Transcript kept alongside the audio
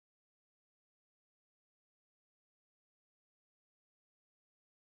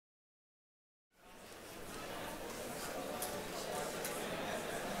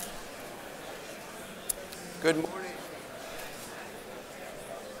Good morning.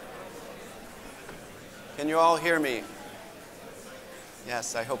 Can you all hear me?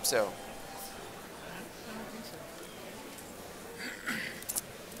 Yes, I hope so.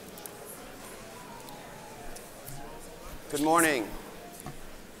 Good morning.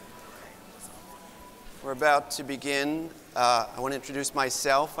 We're about to begin. I want to introduce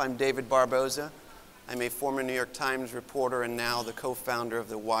myself. I'm David Barboza. I'm a former New York Times reporter and now the co-founder of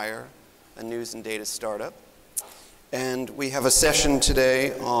The Wire, a news and data startup. And we have a session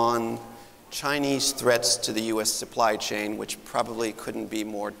today on Chinese threats to the U.S. supply chain, which probably couldn't be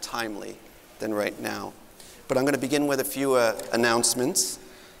more timely than right now. But I'm going to begin with a few announcements.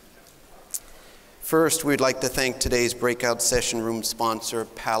 First, we'd like to thank today's breakout session room sponsor,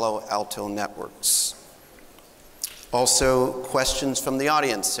 Palo Alto Networks. Also, questions from the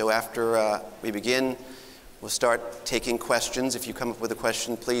audience. So after we begin, we'll start taking questions. If you come up with a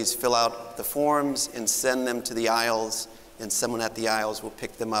question, please fill out the forms and send them to the aisles, and someone at the aisles will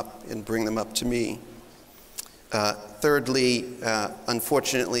pick them up and bring them up to me. Thirdly,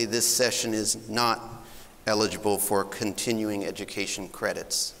 unfortunately, this session is not eligible for continuing education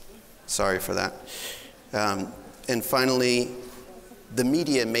credits. Sorry for that. And finally, the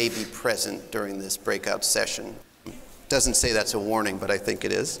media may be present during this breakout session. Doesn't say that's a warning, but I think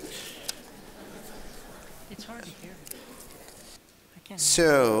it is. It's hard to hear.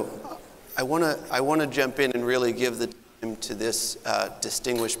 So I want to jump in and really give the time to this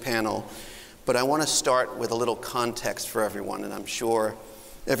distinguished panel, but I want to start with a little context for everyone, and I'm sure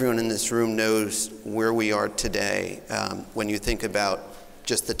everyone in this room knows where we are today when you think about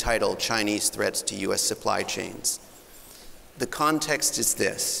just the title, Chinese Threats to U.S. Supply Chains. The context is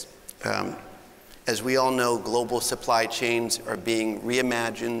this. As we all know, global supply chains are being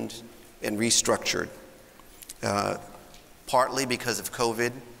reimagined and restructured, partly because of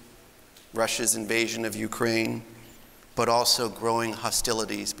COVID, Russia's invasion of Ukraine, but also growing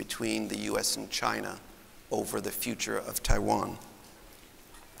hostilities between the U.S. and China over the future of Taiwan.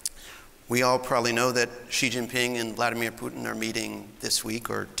 We all probably know that Xi Jinping and Vladimir Putin are meeting this week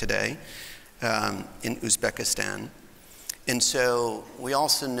or today in Uzbekistan. And so we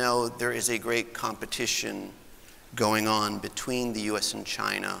also know there is a great competition going on between the U.S. and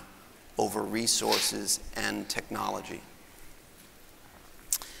China over resources and technology.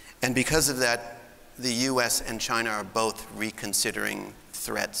 And because of that, the U.S. and China are both reconsidering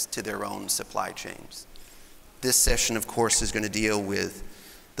threats to their own supply chains. This session, of course, is going to deal with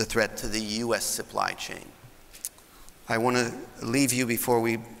the threat to the U.S. supply chain. I want to leave you before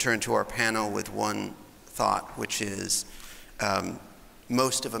we turn to our panel with one thought, which is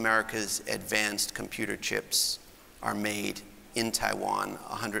most of America's advanced computer chips are made in Taiwan,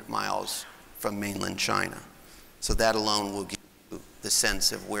 100 miles from mainland China. So that alone will give you the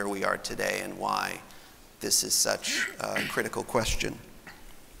sense of where we are today and why this is such a critical question.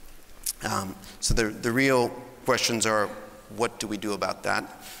 So the real questions are, what do we do about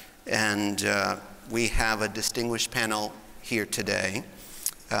that? And we have a distinguished panel here today.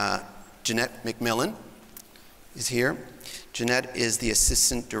 Jeanette McMillan is here. Jeanette is the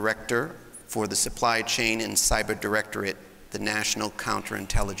Assistant Director for the Supply Chain and Cyber Directorate, the National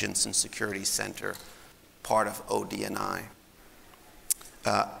Counterintelligence and Security Center, part of ODNI.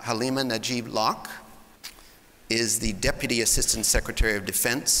 Halima Najib-Locke is the Deputy Assistant Secretary of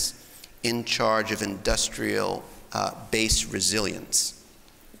Defense in charge of industrial base resilience.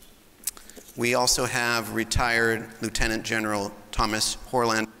 We also have retired Lieutenant General Thomas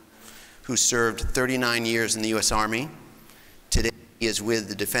Horland, who served 39 years in the U.S. Army. Today, he is with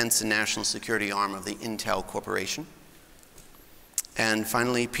the Defense and National Security arm of the Intel Corporation. And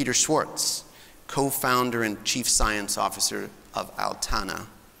finally, Peter Schwartz, co-founder and chief science officer of Altana,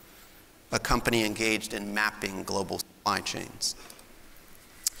 a company engaged in mapping global supply chains.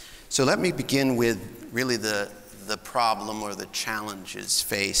 So let me begin with really the problem or the challenges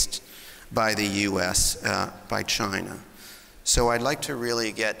faced by the U.S., by China. So I'd like to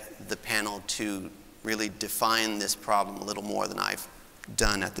really get the panel to really define this problem a little more than I've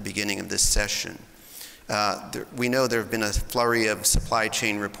done at the beginning of this session. We know there have been a flurry of supply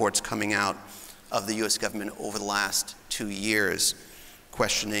chain reports coming out of the U.S. government over the last 2 years,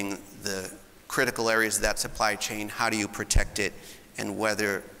 questioning the critical areas of that supply chain, how do you protect it, and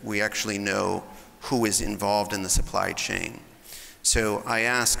whether we actually know who is involved in the supply chain. So I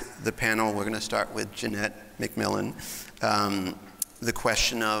ask the panel, we're going to start with Jeanette McMillan, the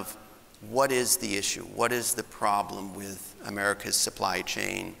question of what is the issue? What is the problem with America's supply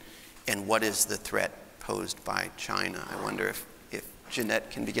chain? And what is the threat posed by China? I wonder if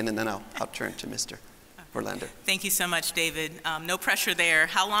Jeanette can begin, and then I'll turn to Mr. Orlando. Thank you so much, David. No pressure there.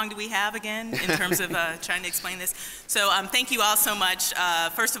 How long do we have again in terms of trying to explain this? So thank you all so much.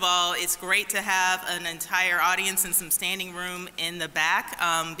 First of all, it's great to have an entire audience and some standing room in the back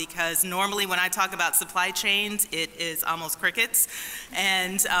because normally when I talk about supply chains, it is almost crickets.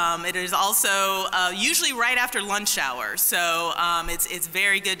 And it is also usually right after lunch hour. So it's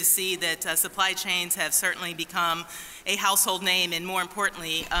very good to see that supply chains have certainly become a household name, and more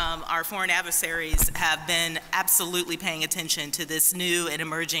importantly, our foreign adversaries have been absolutely paying attention to this new and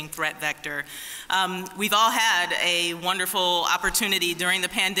emerging threat vector. We've all had a wonderful opportunity during the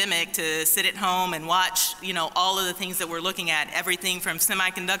pandemic to sit at home and watch, all of the things that we're looking at, everything from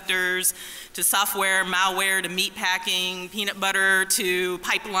semiconductors to software, malware to meat packing, peanut butter to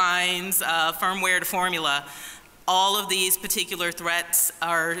pipelines, firmware to formula. All of these particular threats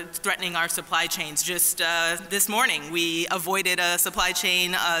are threatening our supply chains. Just this morning, we avoided a supply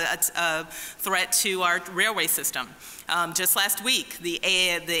chain threat to our railway system. Just last week, the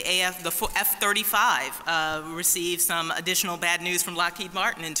F-35 received some additional bad news from Lockheed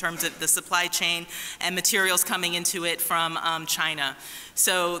Martin in terms of the supply chain and materials coming into it from China.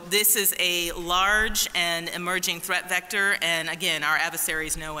 So this is a large and emerging threat vector, and again, our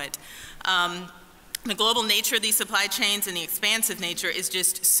adversaries know it. The global nature of these supply chains and the expansive nature is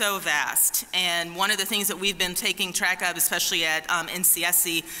just so vast. And one of the things that we've been taking track of, especially at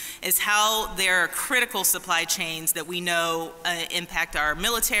NCSC, is how there are critical supply chains that we know impact our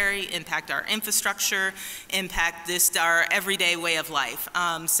military, impact our infrastructure, impact our everyday way of life.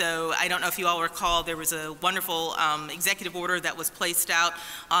 So I don't know if you all recall, there was a wonderful executive order that was placed out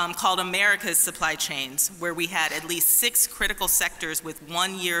called America's Supply Chains, where we had at least 6 critical sectors with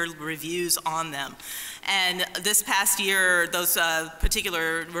 1-year reviews on them. And this past year, those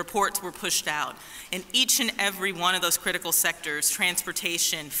particular reports were pushed out. And each and every one of those critical sectors,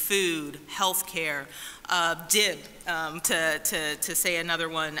 transportation, food, healthcare, DIB, to say another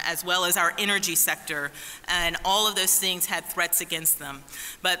one, as well as our energy sector, and all of those things had threats against them.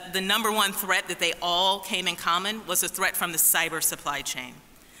 But the #1 threat that they all came in common was a threat from the cyber supply chain.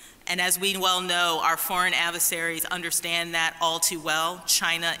 And as we well know, our foreign adversaries understand that all too well,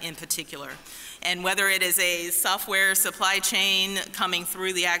 China in particular. And whether it is a software supply chain coming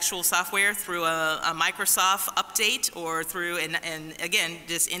through the actual software, through a Microsoft update, or through, and again,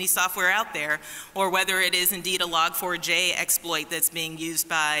 just any software out there, or whether it is indeed a Log4j exploit that's being used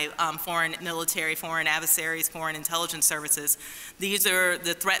by foreign military, foreign adversaries, foreign intelligence services, these are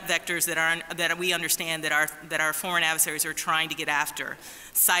the threat vectors that we understand that our foreign adversaries are trying to get after.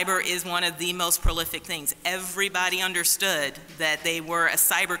 Cyber is one of the most prolific things. Everybody understood that they were a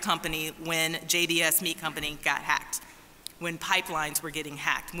cyber company when JBS Meat Company got hacked, when pipelines were getting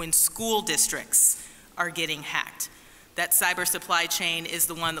hacked, when school districts are getting hacked. That cyber supply chain is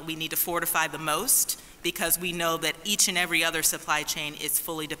the one that we need to fortify the most, because we know that each and every other supply chain is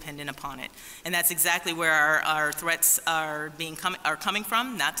fully dependent upon it. And that's exactly where our threats are coming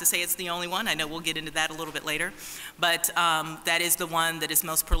from. Not to say it's the only one. I know we'll get into that a little bit later. But that is the one that is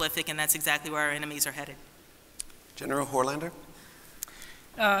most prolific, and that's exactly where our enemies are headed. General Horlander?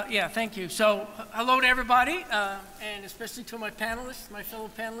 Yeah, thank you. So hello to everybody, and especially to my panelists, my fellow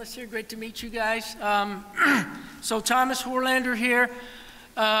panelists here. Great to meet you guys. So Thomas Horlander here.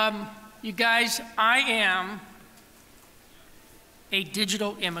 You guys, I am a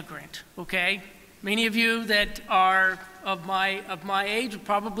digital immigrant, okay? Many of you that are of my age will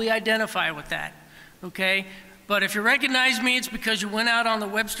probably identify with that, okay? But if you recognize me, it's because you went out on the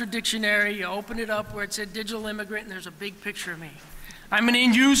Webster Dictionary, you opened it up where it said digital immigrant, and there's a big picture of me. I'm an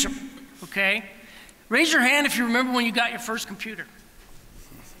end user, okay? Raise your hand if you remember when you got your first computer.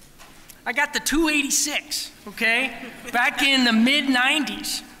 I got the 286, okay? Back in the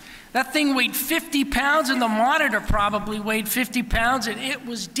mid-90s. That thing weighed 50 pounds, and the monitor probably weighed 50 pounds, and it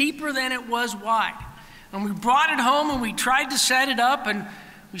was deeper than it was wide. And we brought it home, and we tried to set it up, and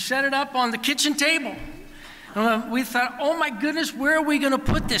we set it up on the kitchen table. And we thought, oh my goodness, where are we going to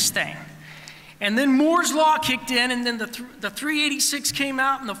put this thing? And then Moore's Law kicked in, and then the 386 came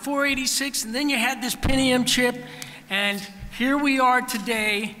out, and the 486, and then you had this Pentium chip, and here we are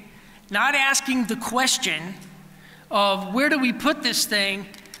today, not asking the question of where do we put this thing,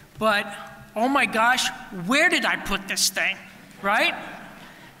 but, oh my gosh, where did I put this thing, right?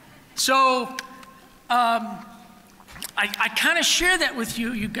 So I kind of share that with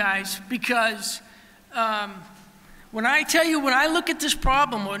you guys, because when I tell you, when I look at this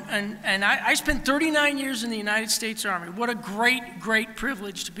problem, and I spent 39 years in the United States Army, what a great, great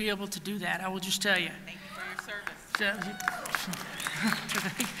privilege to be able to do that, I will just tell you. Thank you for your service.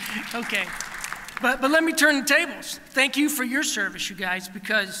 Okay. But let me turn the tables. Thank you for your service, you guys,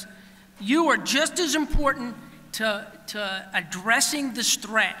 because you are just as important to addressing this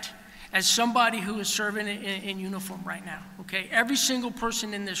threat as somebody who is serving in uniform right now, okay? Every single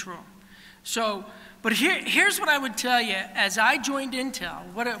person in this room. So, but here's what I would tell you. As I joined Intel,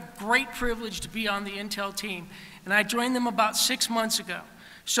 what a great privilege to be on the Intel team. And I joined them about 6 months ago.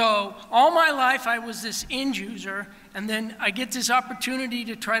 So all my life I was this end user, and then I get this opportunity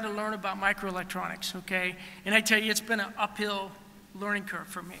to try to learn about microelectronics, okay? And I tell you, it's been an uphill learning curve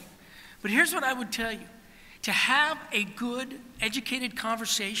for me. But here's what I would tell you. To have a good, educated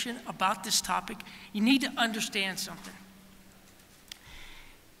conversation about this topic, you need to understand something.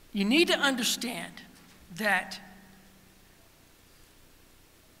 You need to understand that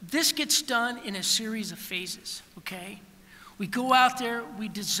this gets done in a series of phases, okay? We go out there, we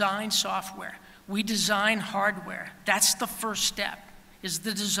design software, we design hardware. That's the first step, is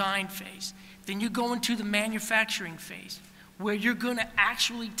the design phase. Then you go into the manufacturing phase, where you're going to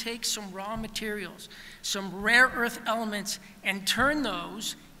actually take some raw materials, some rare earth elements, and turn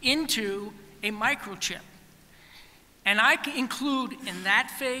those into a microchip. And I can include in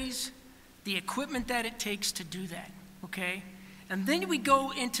that phase the equipment that it takes to do that, okay? And then we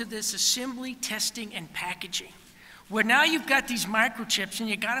go into this assembly, testing, and packaging, where now you've got these microchips and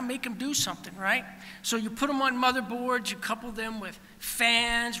you got to make them do something, right? So you put them on motherboards, you couple them with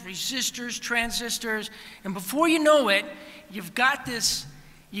fans, resistors, transistors, and before you know it, you've got this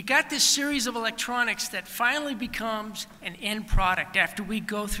series of electronics that finally becomes an end product after we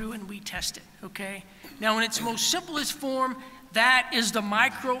go through and we test it, okay? Now, in its most simplest form, that is the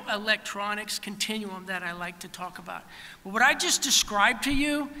microelectronics continuum that I like to talk about. But what I just described to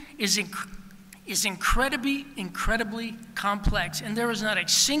you is incredibly complex, and there is not a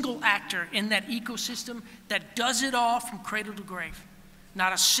single actor in that ecosystem that does it all from cradle to grave.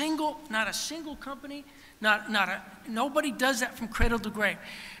 Not a single company, nobody does that from cradle to grave.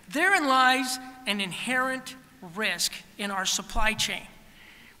 Therein lies an inherent risk in our supply chain,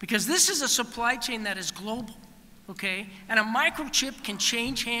 because this is a supply chain that is global, okay? And a microchip can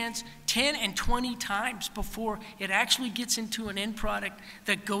change hands 10 and 20 times before it actually gets into an end product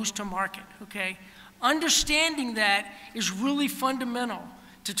that goes to market, okay? Understanding that is really fundamental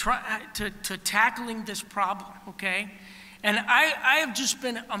to tackling this problem, okay? And I have just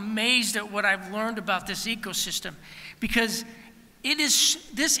been amazed at what I've learned about this ecosystem, because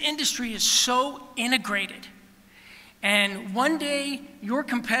this industry is so integrated. And one day, your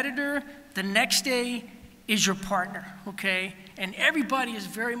competitor, the next day is your partner, okay? And everybody is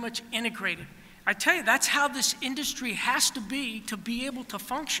very much integrated. I tell you, that's how this industry has to be able to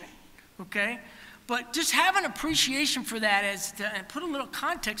function, okay? But just have an appreciation for that and put a little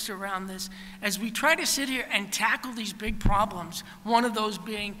context around this as we try to sit here and tackle these big problems, one of those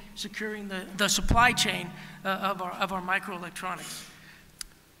being securing the supply chain of our microelectronics.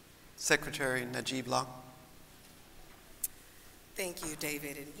 Secretary Najib Locke. Thank you,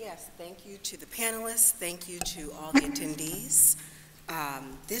 David. And yes, thank you to the panelists. Thank you to all the attendees.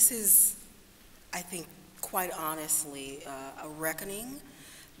 This is, I think, quite honestly, a reckoning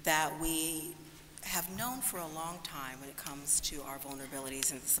that we have known for a long time when it comes to our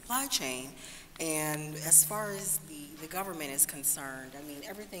vulnerabilities in the supply chain. And as far as the government is concerned, I mean,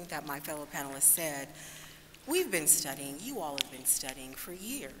 everything that my fellow panelists said, we've been studying, you all have been studying for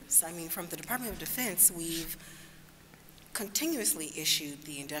years. I mean, from the Department of Defense, we've continuously issued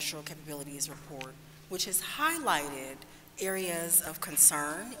the Industrial Capabilities Report, which has highlighted areas of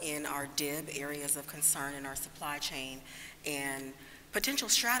concern in our DIB, areas of concern in our supply chain, and potential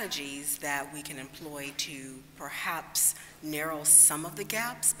strategies that we can employ to perhaps narrow some of the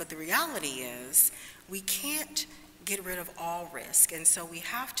gaps. But the reality is we can't get rid of all risk, and so we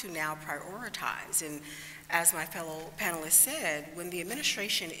have to now prioritize. And as my fellow panelists said, when the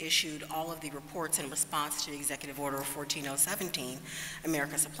administration issued all of the reports in response to Executive Order 14017,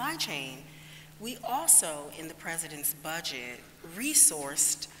 America's Supply Chain, we also, in the President's budget,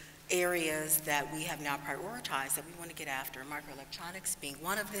 resourced areas that we have now prioritized that we want to get after, microelectronics being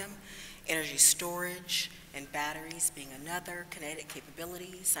one of them, energy storage and batteries being another, kinetic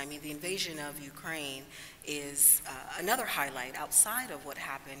capabilities. I mean, the invasion of Ukraine is another highlight outside of what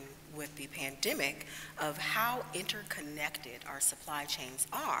happened with the pandemic of how interconnected our supply chains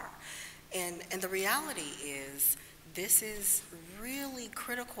are. And the reality is this is really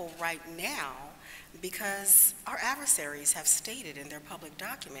critical right now, because our adversaries have stated in their public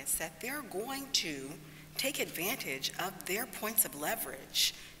documents that they're going to take advantage of their points of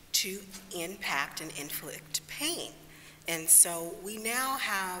leverage to impact and inflict pain. And so we now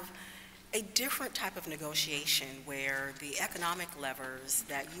have a different type of negotiation where the economic levers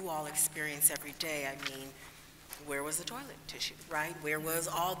that you all experience every day, I mean, where was the toilet tissue, right? Where was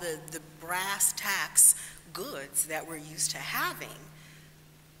all the brass tacks goods that we're used to having?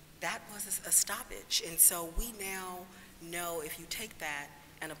 That was a stoppage. And so we now know if you take that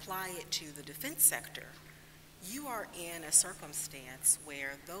and apply it to the defense sector, you are in a circumstance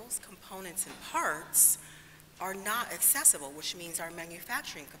where those components and parts are not accessible, which means our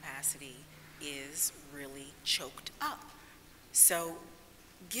manufacturing capacity is really choked up. So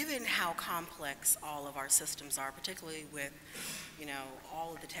given how complex all of our systems are, particularly with, you know,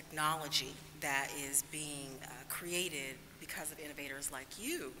 all of the technology that is being created because of innovators like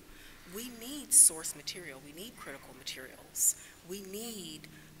you, we need source material, we need critical materials, we need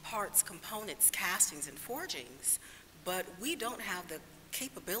parts, components, castings, and forgings, but we don't have the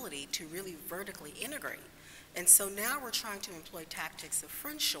capability to really vertically integrate. And so now we're trying to employ tactics of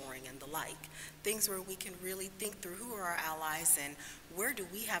friendshoring and the like, things where we can really think through who are our allies and where do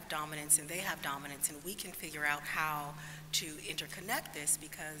we have dominance and they have dominance, and we can figure out how to interconnect this,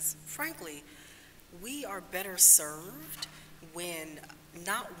 because frankly, we are better served when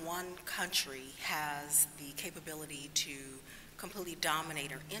not one country has the capability to completely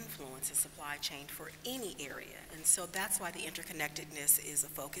dominate or influence a supply chain for any area. And so that's why the interconnectedness is a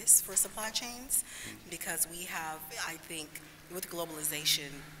focus for supply chains, because we have, I think, with globalization,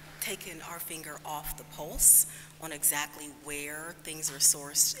 taken our finger off the pulse on exactly where things are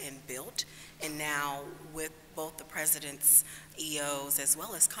sourced and built. And now with both the president's EOs as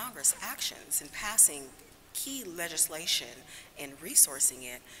well as Congress actions and passing key legislation and resourcing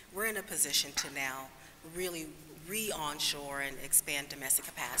it, we're in a position to now really re-onshore and expand domestic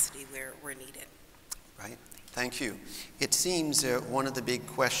capacity where we're needed. Right. Thank you. It seems one of the big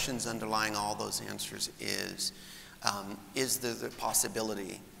questions underlying all those answers is there the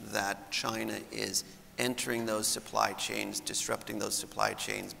possibility that China is entering those supply chains, disrupting those supply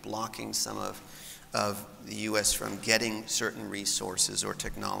chains, blocking some of the U.S. from getting certain resources or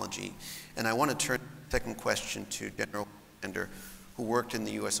technology? And I want to turn the second question to General Hollander, who worked in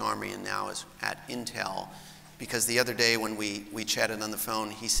the U.S. Army and now is at Intel, because the other day when we chatted on the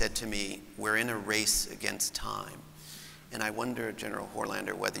phone, he said to me, we're in a race against time. And I wonder, General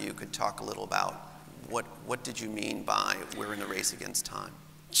Hollander, whether you could talk a little about what did you mean by we're in a race against time?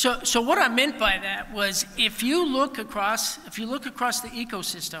 So what I meant by that was, if you look across the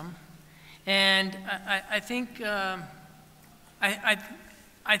ecosystem, and I think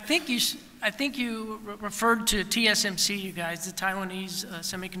you referred to TSMC, you guys, the Taiwanese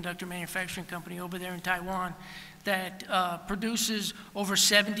semiconductor manufacturing company over there in Taiwan, that produces over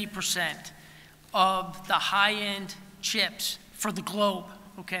 70% of the high-end chips for the globe,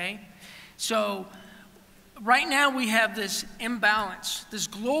 okay? So right now we have this imbalance, this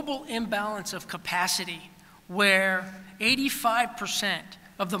global imbalance of capacity, where 85%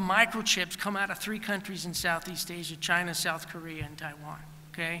 of the microchips come out of 3 countries in Southeast Asia: China, South Korea, and Taiwan,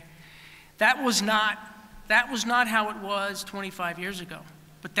 okay? That was not how it was 25 years ago.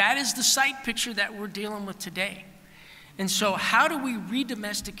 But that is the sight picture that we're dealing with today. And so how do we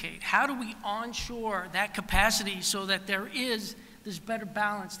re-domesticate? How do we onshore that capacity so that there is this better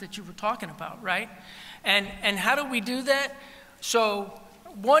balance that you were talking about, right? And how do we do that? So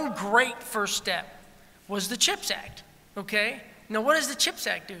one great first step was the CHIPS Act, okay? Now what does the CHIPS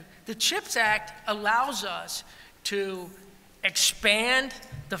Act do? The CHIPS Act allows us to expand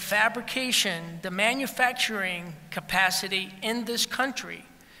the fabrication, the manufacturing capacity in this country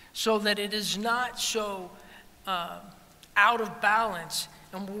so that it is not so out of balance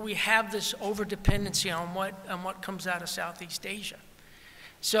and where we have this over-dependency on what comes out of Southeast Asia.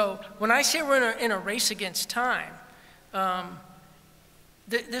 So when I say we're in a race against time,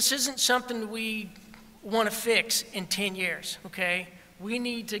 this isn't something we want to fix in 10 years, okay? We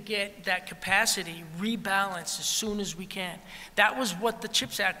need to get that capacity rebalanced as soon as we can. That was what the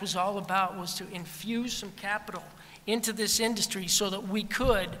CHIPS Act was all about, was to infuse some capital into this industry so that we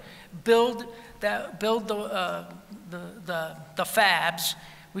could build the fabs.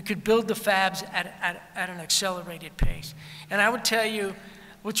 We could build the fabs at an accelerated pace. And I would tell you,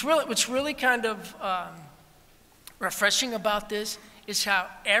 what's really kind of refreshing about this is how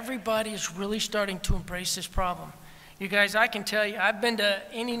everybody is really starting to embrace this problem. You guys, I can tell you, I've been to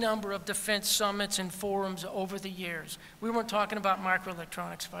any number of defense summits and forums over the years. We weren't talking about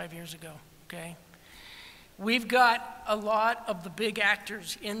microelectronics 5 years ago, okay? We've got a lot of the big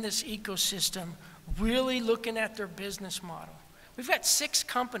actors in this ecosystem really looking at their business model. We've got 6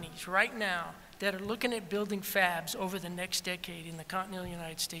 companies right now that are looking at building fabs over the next decade in the continental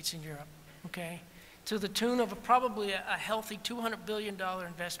United States and Europe, okay? To the tune of probably a healthy $200 billion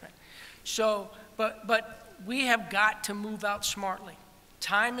investment. So, but we have got to move out smartly.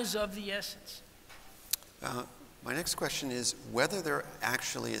 Time is of the essence. My next question is whether there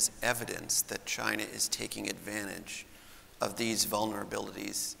actually is evidence that China is taking advantage of these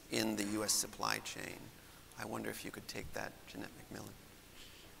vulnerabilities in the U.S. supply chain. I wonder if you could take that, Jeanette McMillan.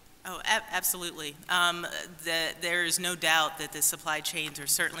 Oh, absolutely. There is no doubt that the supply chains are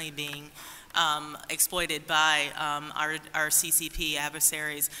certainly being exploited by our CCP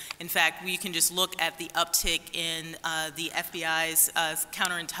adversaries. In fact, we can just look at the uptick in the FBI's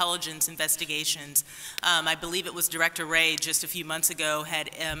counterintelligence investigations. I believe it was Director Wray just a few months ago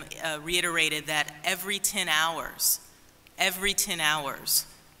had reiterated that every 10 hours,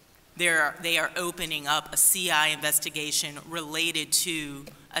 they are opening up a CI investigation related to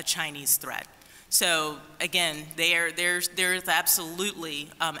a Chinese threat. So again, there's absolutely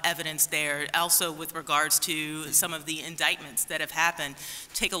evidence there. Also, with regards to some of the indictments that have happened,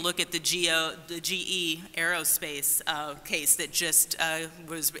 take a look at the GE Aerospace case that just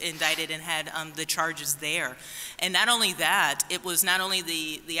was indicted and had the charges there. And not only that, it was not only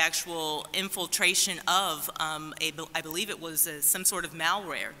the actual infiltration of I believe it was some sort of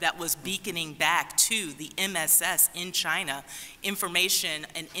malware that was beaconing back to the MSS in China information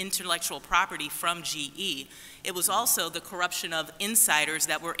and intellectual property from GE. It was also the corruption of insiders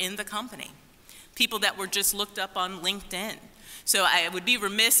that were in the company, people that were just looked up on LinkedIn. So I would be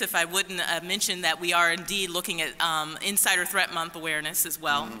remiss if I wouldn't mention that we are indeed looking at Insider Threat Month awareness as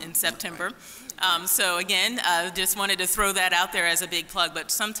well in September. So again, just wanted to throw that out there as a big plug, but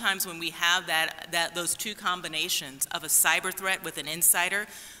sometimes when we have those two combinations of a cyber threat with an insider,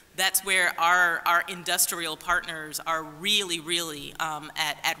 that's where our industrial partners are really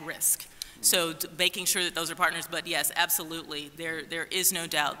at risk. So making sure that those are partners, but yes, absolutely, there is no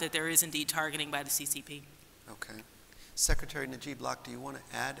doubt that there is indeed targeting by the CCP. Okay. Secretary Najib Locke, do you want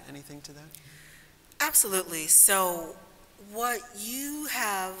to add anything to that? Absolutely. So what you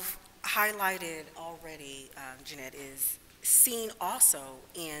have highlighted already, Jeanette, is seen also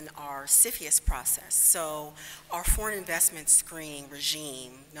in our CFIUS process. So our foreign investment screening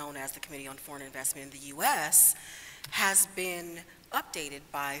regime, known as the Committee on Foreign Investment in the U.S., has been updated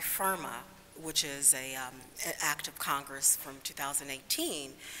by FIRMA, which is an act of Congress from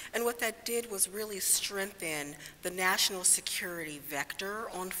 2018. And what that did was really strengthen the national security vector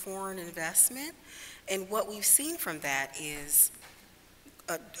on foreign investment. And what we've seen from that is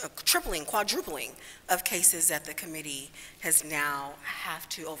a tripling, quadrupling of cases that the committee has now have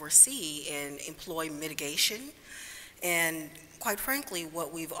to oversee and employ mitigation. And quite frankly,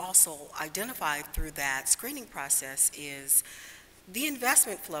 what we've also identified through that screening process is the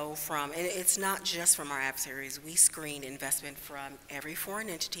investment flow from, and it's not just from our adversaries, we screen investment from every foreign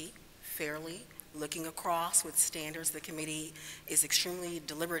entity fairly, looking across with standards. The committee is extremely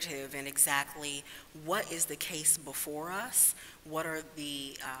deliberative in exactly what is the case before us, what are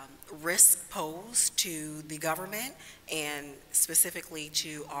the risks posed to the government and specifically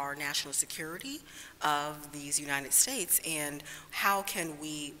to our national security of these United States, and how can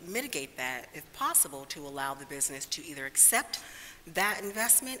we mitigate that if possible to allow the business to either accept that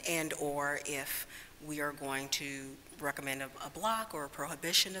investment and or if we are going to recommend a block or a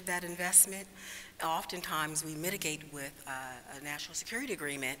prohibition of that investment. Oftentimes we mitigate with a national security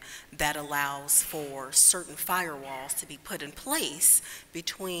agreement that allows for certain firewalls to be put in place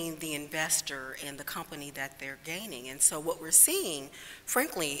between the investor and the company that they're gaining. And so what we're seeing,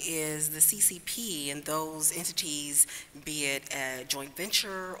 frankly, is the CCP and those entities, be it a joint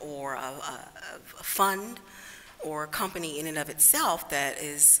venture or a fund or a company in and of itself that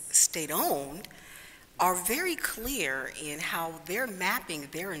is state-owned, are very clear in how they're mapping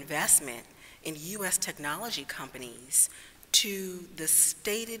their investment in U.S. technology companies to the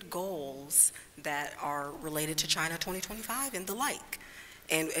stated goals that are related to China 2025 and the like.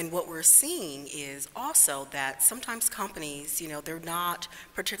 And what we're seeing is also that sometimes companies, you know, they're not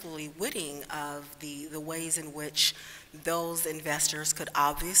particularly witting of the ways in which those investors could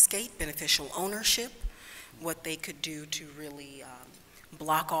obfuscate beneficial ownership, what they could do to really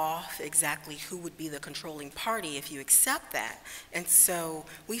block off exactly who would be the controlling party if you accept that. And so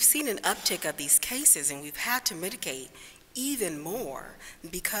we've seen an uptick of these cases, and we've had to mitigate even more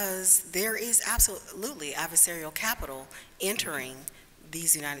because there is absolutely adversarial capital entering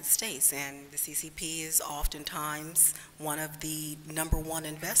these United States, and the CCP is oftentimes one of the #1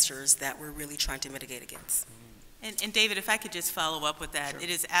 investors that we're really trying to mitigate against. And David, if I could just follow up with that, Sure. It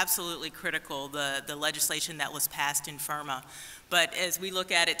is absolutely critical, the legislation that was passed in FIRMA. But as we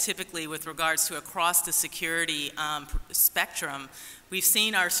look at it typically with regards to across the security spectrum, we've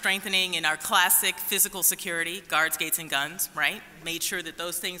seen our strengthening in our classic physical security, guards, gates, and guns, right? Made sure that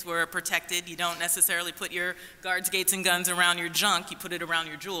those things were protected. You don't necessarily put your guards, gates, and guns around your junk. You put it around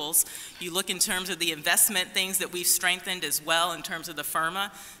your jewels. You look in terms of the investment things that we've strengthened as well in terms of the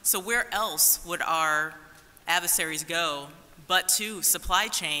FIRMA. So where else would our adversaries go but to supply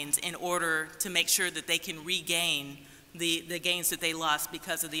chains in order to make sure that they can regain the gains that they lost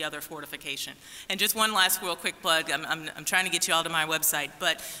because of the other fortification? And just one last real quick plug, I'm trying to get you all to my website,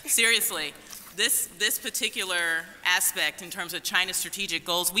 but seriously, this particular aspect in terms of China's strategic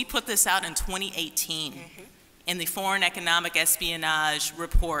goals, we put this out in 2018 in the Foreign Economic Espionage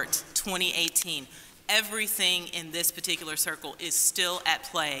Report 2018. Everything in this particular circle is still at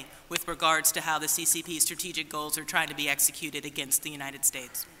play with regards to how the CCP strategic goals are trying to be executed against the United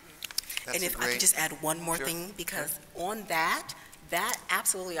States. And if I could just add one more thing, because on that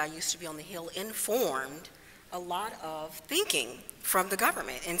absolutely, I used to be on the Hill, informed a lot of thinking from the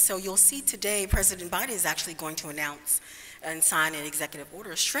government. And so you'll see today, President Biden is actually going to announce and sign an executive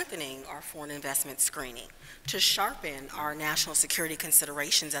order strengthening our foreign investment screening to sharpen our national security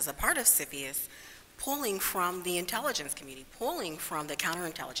considerations as a part of CFIUS, pulling from the intelligence community, pulling from the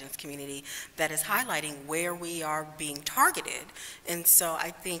counterintelligence community that is highlighting where we are being targeted. And so I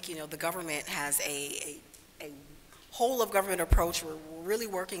think, the government has a whole of government approach. We're really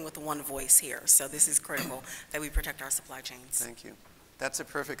working with one voice here. So this is critical that we protect our supply chains. Thank you. That's a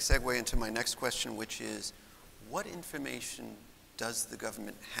perfect segue into my next question, which is, what information does the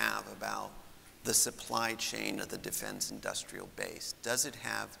government have about the supply chain of the defense industrial base? Does it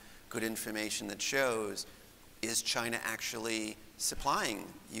have good information that shows, is China actually supplying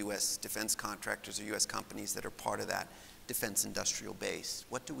U.S. defense contractors or U.S. companies that are part of that defense industrial base?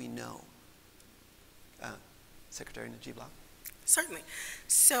 What do we know? Secretary Najibullah? Certainly.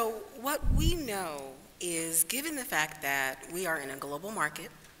 So what we know is, given the fact that we are in a global market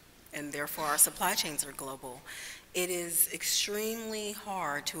and therefore our supply chains are global, it is extremely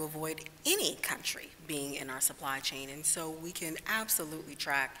hard to avoid any country being in our supply chain. And so we can absolutely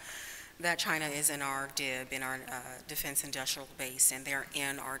track that China is in our DIB, in our defense industrial base, and they're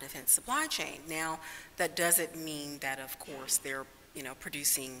in our defense supply chain. Now, that doesn't mean that, of course, they're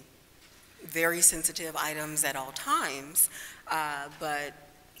producing very sensitive items at all times, but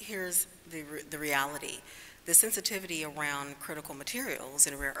here's the reality. The sensitivity around critical materials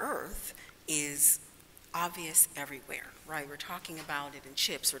and rare earth is obvious everywhere, right? We're talking about it in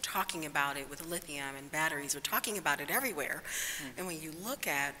chips, we're talking about it with lithium and batteries, we're talking about it everywhere. And when you look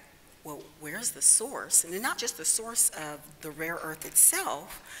at, well, where's the source? And not just the source of the rare earth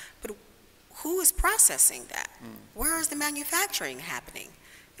itself, but who is processing that? Where is the manufacturing happening?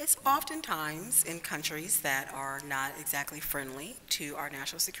 It's oftentimes in countries that are not exactly friendly to our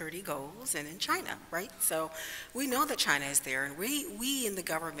national security goals, and in China, right? So we know that China is there, and we in the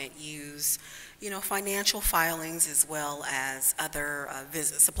government use, financial filings as well as other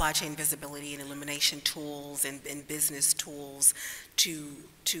supply chain visibility and elimination tools and business tools to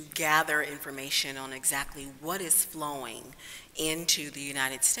gather information on exactly what is flowing into the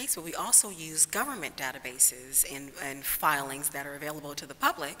United States, but we also use government databases and filings that are available to the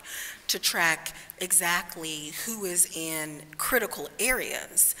public to track exactly who is in critical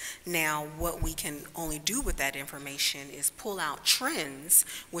areas. Now, what we can only do with that information is pull out trends,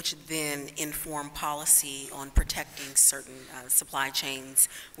 which then inform policy on protecting certain supply chains,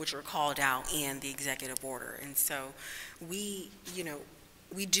 which are called out in the executive order. And so we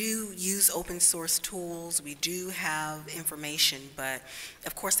do use open source tools, we do have information, but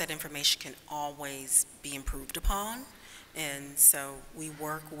of course that information can always be improved upon. And so we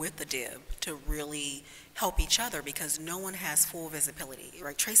work with the DIB to really help each other, because no one has full visibility,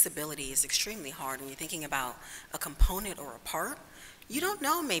 right? Traceability is extremely hard when you're thinking about a component or a part. You don't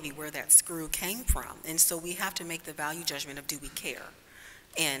know maybe where that screw came from. And so we have to make the value judgment of, do we care?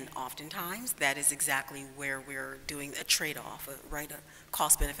 And oftentimes, that is exactly where we're doing a trade-off, right? A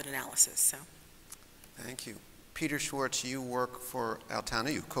cost-benefit analysis. So, thank you. Peter Schwartz, you work for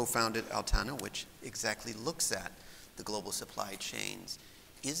Altana. You co-founded Altana, which exactly looks at the global supply chains.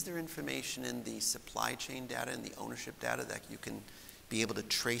 Is there information in the supply chain data and the ownership data that you can be able to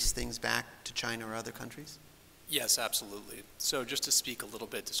trace things back to China or other countries? Yes, absolutely. So just to speak a little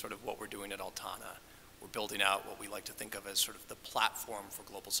bit to sort of what we're doing at Altana, we're building out what we like to think of as sort of the platform for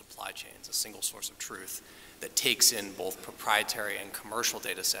global supply chains, a single source of truth that takes in both proprietary and commercial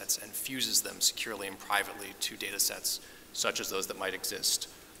data sets and fuses them securely and privately to data sets such as those that might exist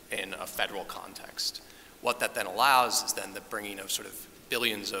in a federal context. What that then allows is then the bringing of sort of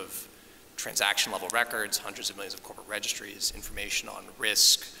billions of transaction level records, hundreds of millions of corporate registries, information on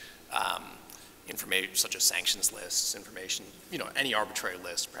risk, information such as sanctions lists, information, any arbitrary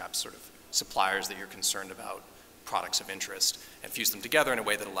list, perhaps sort of suppliers that you're concerned about, products of interest, and fuse them together in a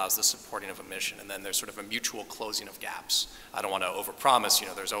way that allows the supporting of a mission. And then there's sort of a mutual closing of gaps. I don't want to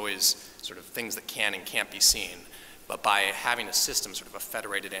overpromise, there's always sort of things that can and can't be seen. But by having a system, sort of a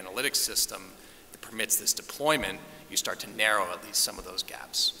federated analytics system that permits this deployment, you start to narrow at least some of those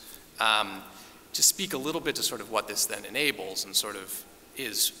gaps. To speak a little bit to sort of what this then enables, and sort of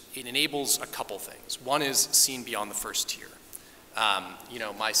it enables a couple things. One is seen beyond the first tier.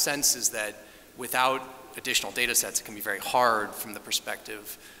 My sense is that without additional data sets, it can be very hard from the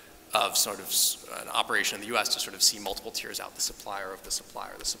perspective of sort of an operation in the US to sort of see multiple tiers out, the supplier of the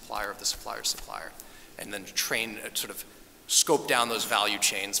supplier, the supplier of the supplier's supplier, and then sort of scope down those value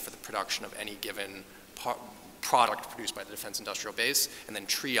chains for the production of any given product produced by the defense industrial base, and then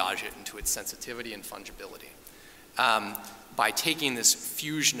triage it into its sensitivity and fungibility. By taking this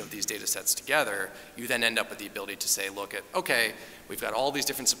fusion of these data sets together, you then end up with the ability to say, okay, we've got all these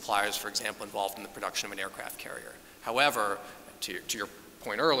different suppliers, for example, involved in the production of an aircraft carrier. However, to your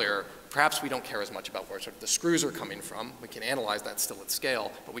point earlier, perhaps we don't care as much about where sort of the screws are coming from. We can analyze that still at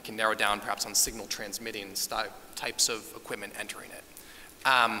scale, but we can narrow down perhaps on signal transmitting types of equipment entering it.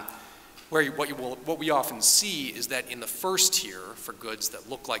 What we often see is that in the first tier for goods that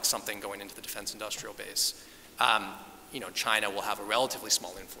look like something going into the defense industrial base, China will have a relatively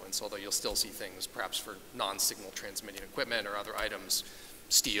small influence, although you'll still see things perhaps for non-signal transmitting equipment or other items,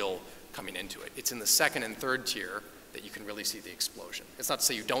 steel, coming into it. It's in the second and third tier that you can really see the explosion. It's not to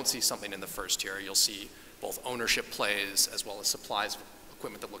say you don't see something in the first tier. You'll see both ownership plays as well as supplies of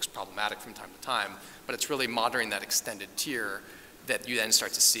equipment that looks problematic from time to time, but it's really monitoring that extended tier that you then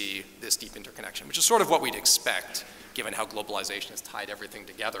start to see this deep interconnection, which is sort of what we'd expect given how globalization has tied everything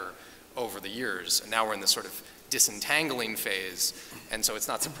together over the years. And now we're in this sort of disentangling phase, and so it's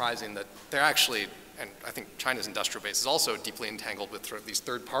not surprising that they're actually, and I think China's industrial base is also deeply entangled with sort of these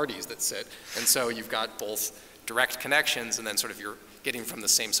third parties that sit, and so you've got both direct connections and then sort of you're getting from the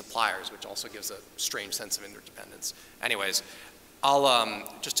same suppliers, which also gives a strange sense of interdependence. Anyways, I'll,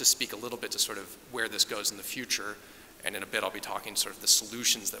 just to speak a little bit to sort of where this goes in the future, and in a bit I'll be talking sort of the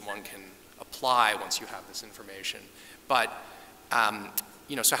solutions that one can apply once you have this information. But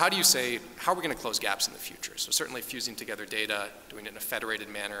so how do you say, how are we going to close gaps in the future? So certainly fusing together data, doing it in a federated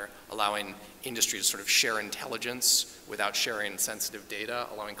manner, allowing industry to sort of share intelligence without sharing sensitive data,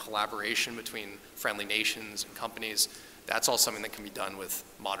 allowing collaboration between friendly nations and companies. That's all something that can be done with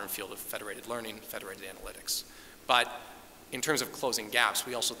modern field of federated learning, federated analytics. But in terms of closing gaps,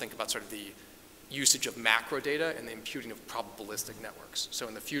 we also think about sort of the usage of macro data and the imputing of probabilistic networks. So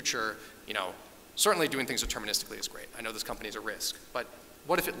in the future, certainly doing things deterministically is great. I know this company is a risk, but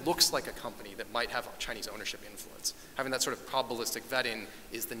what if it looks like a company that might have Chinese ownership influence? Having that sort of probabilistic vetting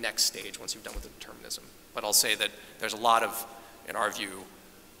is the next stage once you've done with the determinism. But I'll say that there's a lot of, in our view,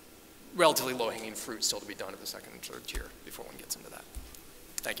 relatively low-hanging fruit still to be done at the second and third tier before one gets into that.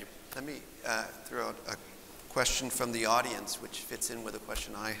 Thank you. Let me throw out a question from the audience, which fits in with a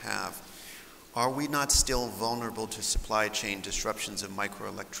question I have. Are we not still vulnerable to supply chain disruptions of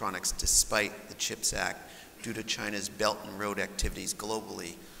microelectronics despite the CHIPS Act due to China's Belt and Road activities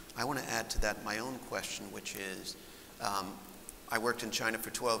globally? I want to add to that my own question, which is, I worked in China for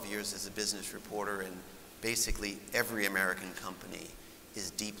 12 years as a business reporter, and basically every American company is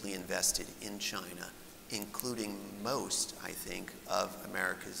deeply invested in China, including most, I think, of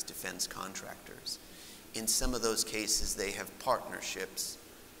America's defense contractors. In some of those cases, they have partnerships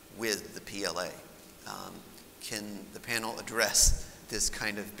with the PLA. Can the panel address this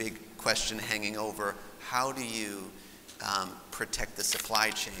kind of big question hanging over? How do you protect the supply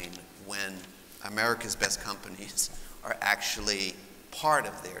chain when America's best companies are actually part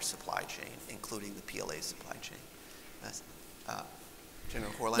of their supply chain, including the PLA supply chain?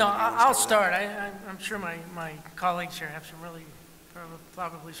 General Corland, no, I'll start. I'm sure my colleagues here have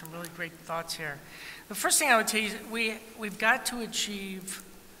probably some really great thoughts here. The first thing I would tell you is we've got to achieve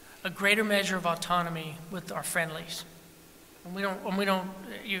a greater measure of autonomy with our friendlies. And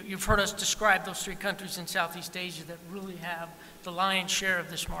you've heard us describe those 3 countries in Southeast Asia that really have the lion's share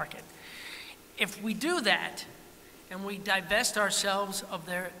of this market. If we do that, and we divest ourselves of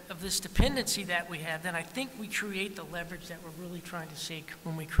this dependency that we have, then I think we create the leverage that we're really trying to seek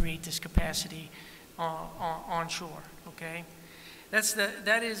when we create this capacity onshore, okay?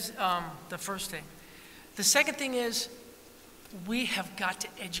 That is the first thing. The second thing is we have got to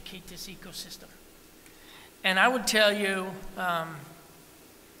educate this ecosystem. And I would tell you,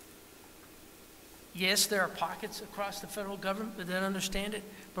 Yes, there are pockets across the federal government that understand it,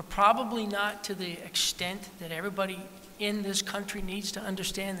 but probably not to the extent that everybody in this country needs to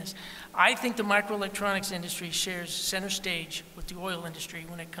understand this. I think the microelectronics industry shares center stage with the oil industry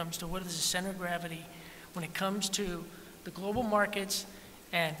when it comes to what is the center of gravity, when it comes to the global markets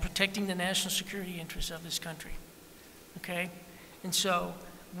and protecting the national security interests of this country, okay? And so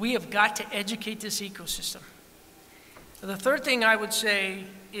we have got to educate this ecosystem. The third thing I would say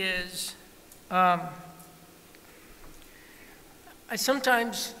is I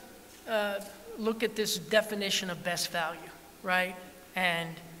sometimes look at this definition of best value, right? And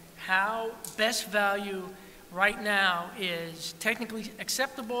how best value right now is technically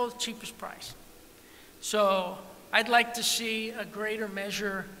acceptable, cheapest price. So I'd like to see a greater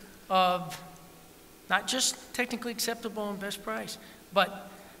measure of not just technically acceptable and best price, but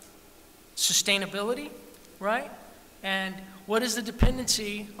sustainability, right? And what is the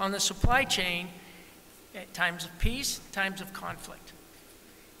dependency on the supply chain at times of peace, times of conflict?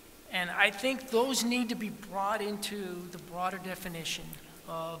 And I think those need to be brought into the broader definition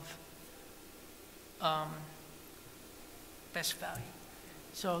of best value.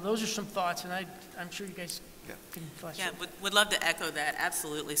 So those are some thoughts, and I'm sure you guys can flesh it. Yeah, would love to echo that,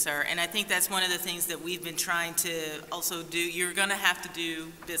 absolutely, sir. And I think that's one of the things that we've been trying to also do. You're going to have to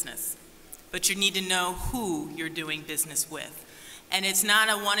do business, but you need to know who you're doing business with. And it's not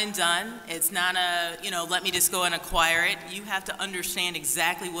a one and done. It's not a, let me just go and acquire it. You have to understand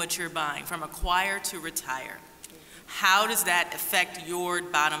exactly what you're buying, from acquire to retire. How does that affect your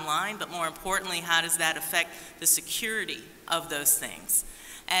bottom line? But more importantly, how does that affect the security of those things?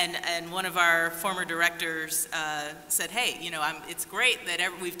 And one of our former directors said, hey, it's great that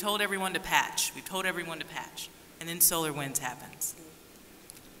we've told everyone to patch. We've told everyone to patch. And then SolarWinds happens.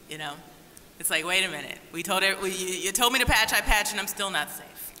 It's like, wait a minute. You told me to patch, I patched, and I'm still not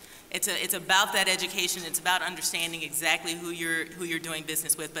safe. It's about that education. It's about understanding exactly who you're doing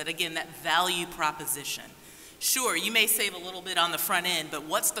business with. But again, that value proposition. Sure, you may save a little bit on the front end, but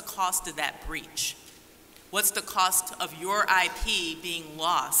what's the cost of that breach? What's the cost of your IP being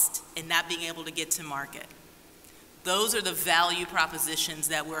lost and not being able to get to market? Those are the value propositions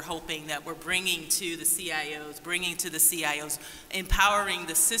that we're hoping that we're bringing to the CIOs, empowering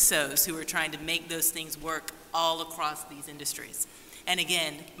the CISOs who are trying to make those things work all across these industries. And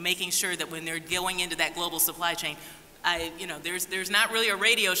again, making sure that when they're going into that global supply chain, there's not really a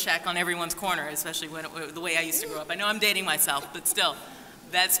Radio Shack on everyone's corner, especially the way I used to grow up. I know I'm dating myself, but still.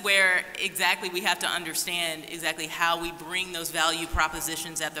 That's where exactly we have to understand exactly how we bring those value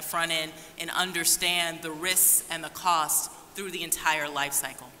propositions at the front end and understand the risks and the costs through the entire life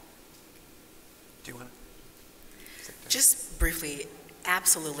cycle. Do you want to? Just briefly,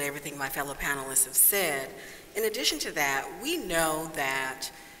 absolutely everything my fellow panelists have said. In addition to that, we know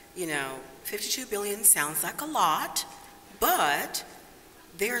that, 52 billion sounds like a lot, but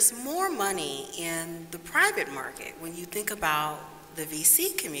there's more money in the private market when you think about the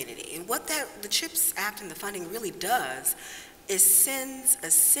VC community. And what the CHIPS Act and the funding really does is sends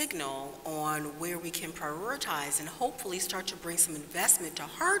a signal on where we can prioritize and hopefully start to bring some investment to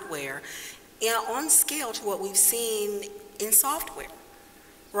hardware on scale to what we've seen in software,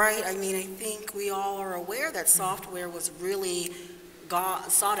 right? I mean, I think we all are aware that software was really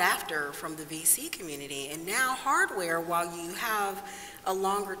sought after from the VC community. And now hardware, while you have a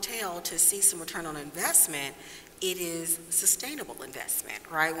longer tail to see some return on investment, it is sustainable investment,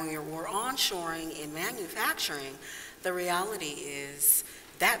 right? When we're onshoring in manufacturing, the reality is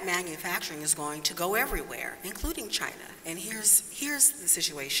that manufacturing is going to go everywhere, including China. And here's the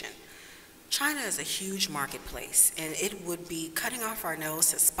situation. China is a huge marketplace, and it would be cutting off our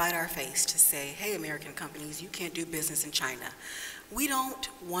nose to spite our face to say, hey, American companies, you can't do business in China. We don't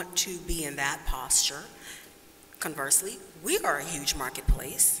want to be in that posture. Conversely, we are a huge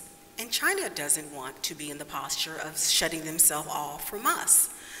marketplace, and China doesn't want to be in the posture of shutting themselves off from us.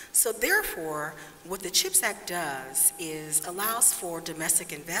 So therefore, what the CHIPS Act does is allows for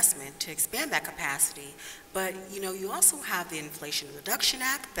domestic investment to expand that capacity, but you also have the Inflation Reduction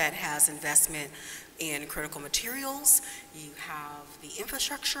Act that has investment in critical materials. You have the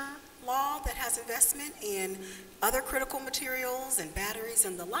infrastructure law that has investment in other critical materials and batteries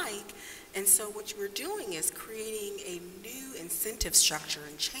and the like. And so what we're doing is creating a new incentive structure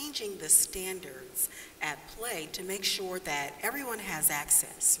and changing the standards at play to make sure that everyone has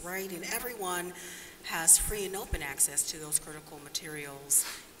access, right? And everyone has free and open access to those critical materials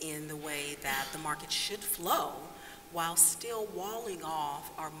in the way that the market should flow while still walling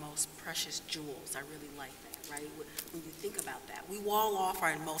off our most precious jewels. I really like that, right? When you think about that, we wall off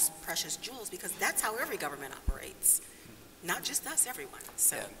our most precious jewels because that's how every government operates. Not just us, everyone.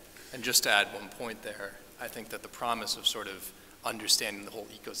 So. Yeah. And just to add one point there, I think that the promise of sort of understanding the whole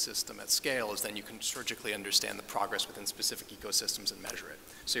ecosystem at scale is then you can surgically understand the progress within specific ecosystems and measure it.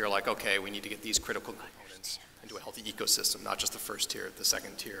 So you're like, okay, we need to get these critical components into a healthy ecosystem, not just the first tier, the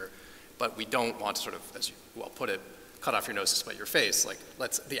second tier. But we don't want to sort of, as you well put it, cut off your nose to spite your face. Like,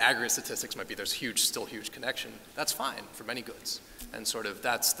 the aggregate statistics might be there's still huge connection. That's fine for many goods. And sort of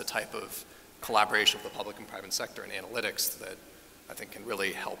that's the type of collaboration with the public and private sector and analytics that I think can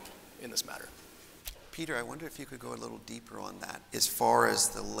really help in this matter. Peter, I wonder if you could go a little deeper on that as far as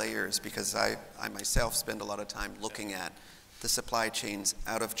the layers, because I myself spend a lot of time looking at the supply chains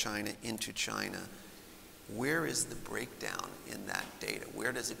out of China into China. Where is the breakdown in that data?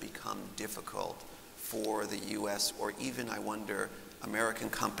 Where does it become difficult for the U.S. or even, I wonder, American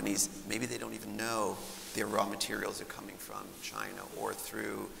companies, maybe they don't even know their raw materials are coming from China or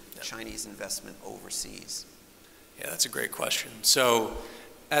through Chinese investment overseas? Yeah, that's a great question. So,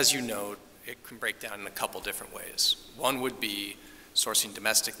 as you know, it can break down in a couple different ways. One would be sourcing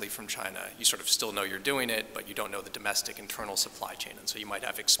domestically from China. You sort of still know you're doing it, but you don't know the domestic internal supply chain. And so you might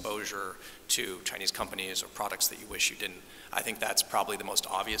have exposure to Chinese companies or products that you wish you didn't. I think that's probably the most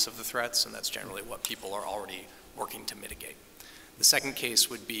obvious of the threats, and that's generally what people are already working to mitigate. The second case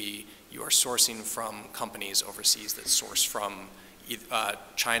would be you are sourcing from companies overseas that source from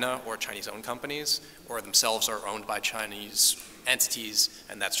China or Chinese-owned companies, or themselves are owned by Chinese entities,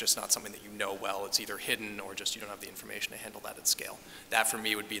 and that's just not something that you know well. It's either hidden or just you don't have the information to handle that at scale. That for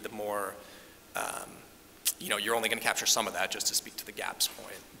me would be the more, you're only going to capture some of that, just to speak to the gaps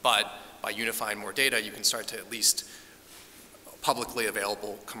point. But by unifying more data, you can start to at least publicly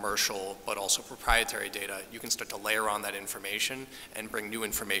available commercial but also proprietary data, you can start to layer on that information and bring new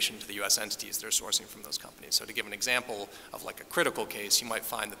information to the US entities that are sourcing from those companies. So to give an example of like a critical case, you might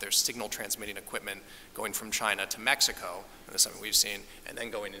find that there's signal transmitting equipment going from China to Mexico, and that's something we've seen, and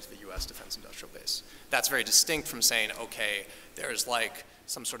then going into the US defense industrial base. That's very distinct from saying, okay, there's like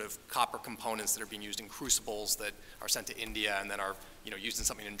some sort of copper components that are being used in crucibles that are sent to India and then are used in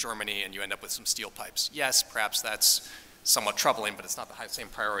something in Germany, and you end up with some steel pipes. Yes, perhaps that's somewhat troubling, but it's not the same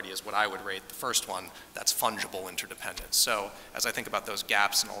priority as what I would rate the first one. That's fungible interdependence. So as I think about those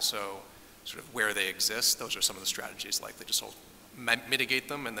gaps and also sort of where they exist, those are some of the strategies, like they just sort of mitigate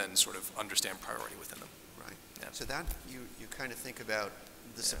them and then sort of understand priority within them. Right. Yeah. So that you kind of think about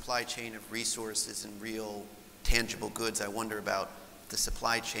the supply chain of resources and real tangible goods. I wonder about the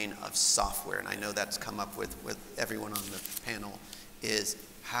supply chain of software, and I know that's come up with everyone on the panel, is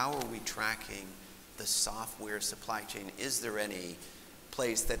how are we tracking the software supply chain? Is there any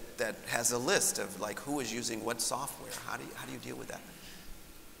place that has a list of like who is using what software? How do you deal with that?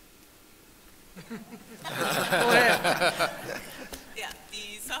 Yeah,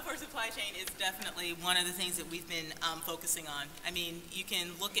 the software supply chain is definitely one of the things that we've been focusing on. I mean, you can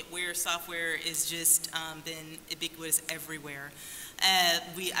look at where software is just been ubiquitous everywhere.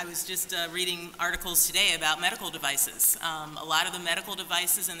 I was just reading articles today about medical devices. A lot of the medical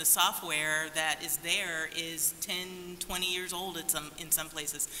devices and the software that is there is 10, 20 years old in some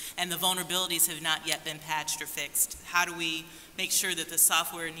places, and the vulnerabilities have not yet been patched or fixed. How do we make sure that the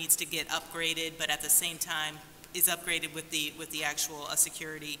software needs to get upgraded, but at the same time is upgraded with the actual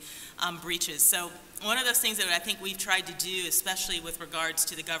security breaches? So one of those things that I think we've tried to do, especially with regards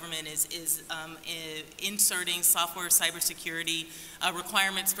to the government, is inserting software cybersecurity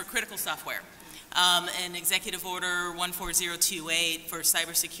requirements for critical software. An Executive Order 14028 for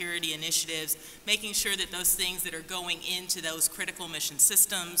cybersecurity initiatives, making sure that those things that are going into those critical mission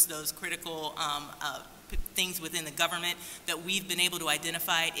systems, those critical things within the government that we've been able to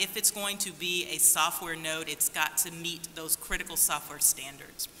identify, if it's going to be a software node, it's got to meet those critical software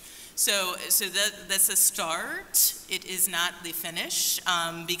standards. So that's a start. It is not the finish,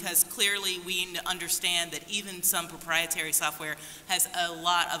 because clearly we understand that even some proprietary software has a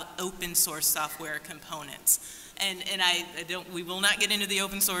lot of open source software components. And we will not get into the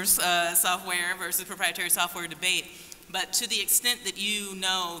open source software versus proprietary software debate, but to the extent that you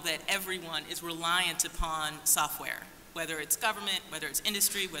know that everyone is reliant upon software, whether it's government, whether it's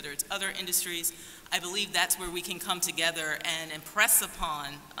industry, whether it's other industries, I believe that's where we can come together and impress upon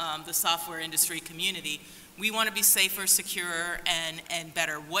the software industry community. We want to be safer, secure, and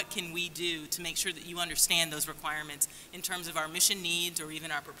better. What can we do to make sure that you understand those requirements in terms of our mission needs or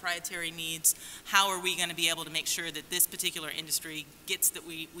even our proprietary needs? How are we going to be able to make sure that this particular industry gets that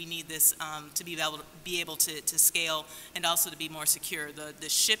we need this to be able to scale and also to be more secure? The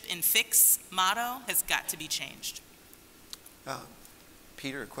ship and fix motto has got to be changed.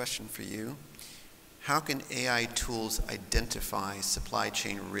 Peter, a question for you. How can AI tools identify supply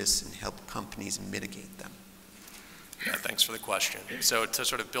chain risks and help companies mitigate them? Yeah, thanks for the question. So to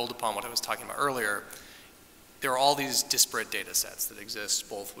sort of build upon what I was talking about earlier, there are all these disparate data sets that exist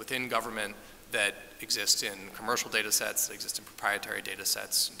both within government, that exist in commercial data sets, that exist in proprietary data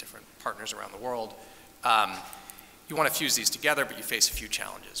sets, and different partners around the world. You want to fuse these together, but you face a few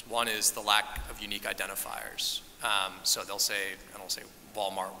challenges. One is the lack of unique identifiers. So they'll say, and I'll say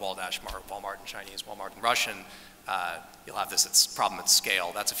Walmart, Wal-Mart, Walmart in Chinese, Walmart in Russian. You'll have this problem at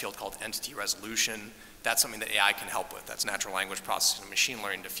scale. That's a field called entity resolution. That's something that AI can help with. That's natural language processing and machine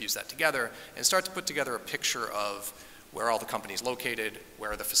learning to fuse that together and start to put together a picture of where are all the companies located,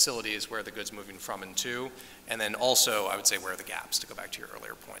 where are the facilities, where are the goods moving from and to, and then also, I would say, where are the gaps, to go back to your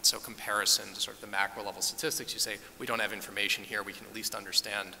earlier point. So comparison to sort of the macro level statistics, you say, we don't have information here, we can at least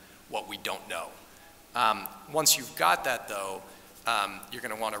understand what we don't know. Once you've got that, though, you're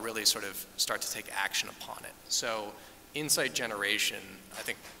going to want to really sort of start to take action upon it. So insight generation, I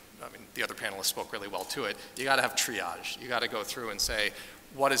mean, the other panelists spoke really well to it. You got to have triage. You got to go through and say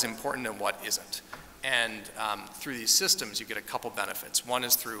what is important and what isn't. And through these systems, you get a couple benefits. One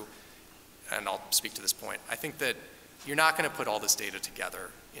is through, and I'll speak to this point, I think that you're not going to put all this data together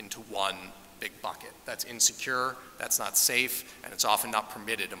into one big bucket. That's insecure, that's not safe, and it's often not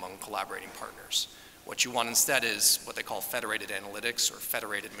permitted among collaborating partners. What you want instead is what they call federated analytics or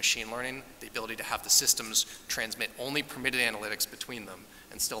federated machine learning, the ability to have the systems transmit only permitted analytics between them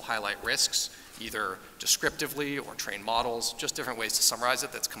and still highlight risks, either descriptively or train models, just different ways to summarize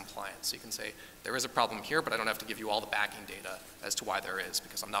it that's compliant. So you can say, there is a problem here, but I don't have to give you all the backing data as to why there is,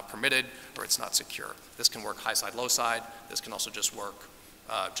 because I'm not permitted or it's not secure. This can work high side, low side. This can also just work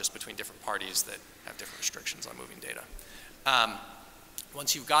just between different parties that have different restrictions on moving data.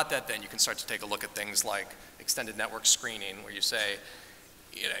 Once you've got that, then you can start to take a look at things like extended network screening, where you say,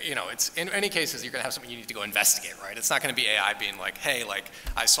 it's in any cases you're going to have something you need to go investigate, right? It's not going to be AI being like, hey, like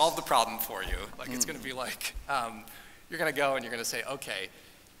I solved the problem for you. Like it's going to be like you're going to go and you're going to say, okay,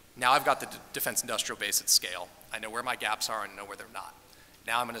 now I've got the defense industrial base at scale. I know where my gaps are and I know where they're not.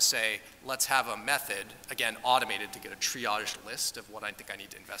 Now I'm going to say, let's have a method, again, automated, to get a triaged list of what I think I need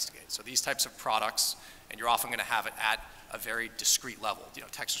to investigate. So these types of products, and you're often going to have it at a very discrete level,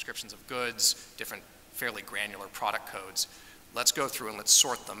 text descriptions of goods, different fairly granular product codes. Let's go through and let's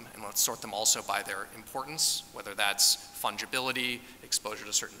sort them, and let's sort them also by their importance, whether that's fungibility, exposure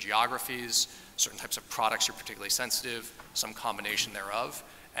to certain geographies, certain types of products you're particularly sensitive, some combination thereof,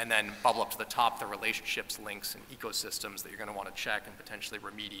 and then bubble up to the top the relationships, links, and ecosystems that you're going to want to check and potentially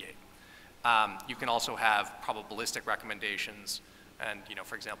remediate. You can also have probabilistic recommendations, and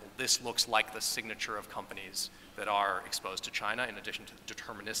for example, this looks like the signature of companies that are exposed to China in addition to the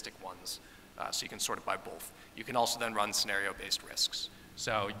deterministic ones. So you can sort it by both. You can also then run scenario-based risks.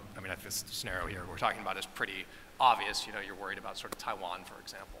 So, I mean, this scenario here we're talking about is pretty obvious. You're worried about sort of Taiwan, for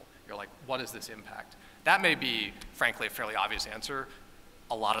example. You're like, what is this impact? That may be, frankly, a fairly obvious answer,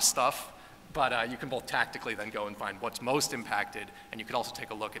 a lot of stuff, but you can both tactically then go and find what's most impacted, and you could also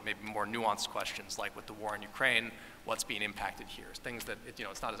take a look at maybe more nuanced questions, like with the war in Ukraine, what's being impacted here. Things that,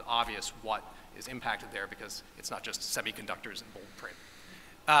 it's not as obvious what is impacted there because it's not just semiconductors in bold print.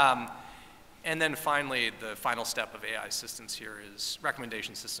 And then finally, the final step of AI assistance here is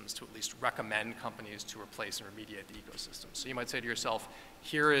recommendation systems to at least recommend companies to replace and remediate the ecosystem. So you might say to yourself,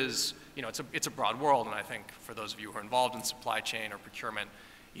 here is, it's a broad world, and I think for those of you who are involved in supply chain or procurement,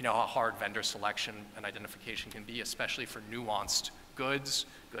 how hard vendor selection and identification can be, especially for nuanced goods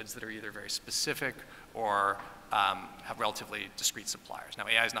that are either very specific or have relatively discrete suppliers. Now,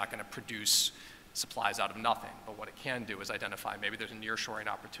 AI is not going to produce supplies out of nothing, but what it can do is identify maybe there's a nearshoring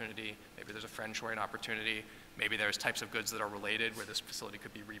opportunity, maybe there's a friendshoring opportunity, maybe there's types of goods that are related where this facility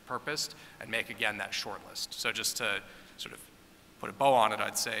could be repurposed, and make, again, that short list. So just to sort of put a bow on it,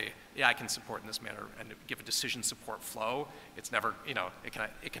 I'd say, yeah, I can support in this manner and give a decision support flow. It's never, it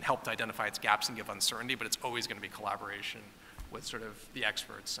can help to identify its gaps and give uncertainty, but it's always going to be collaboration with sort of the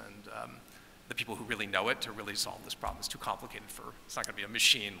experts and the people who really know it to really solve this problem. It's too complicated it's not going to be a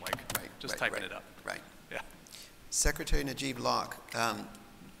machine like typing it up. Right. Yeah. Secretary Najib Locke,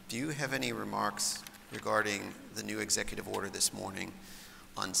 do you have any remarks regarding the new executive order this morning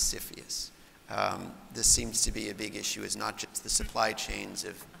on CFIUS? This seems to be a big issue. It's not just the supply chains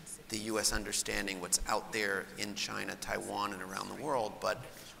of the U.S. understanding what's out there in China, Taiwan, and around the world, but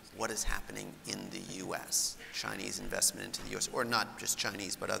what is happening in the U.S., Chinese investment into the U.S., or not just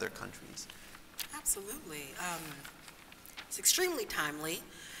Chinese, but other countries. Absolutely. It's extremely timely.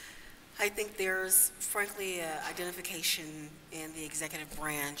 I think there's, frankly, identification in the executive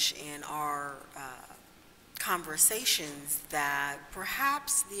branch in our conversations that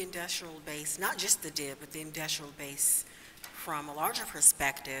perhaps the industrial base, not just the DIB, but the industrial base from a larger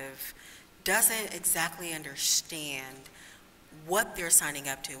perspective, doesn't exactly understand what they're signing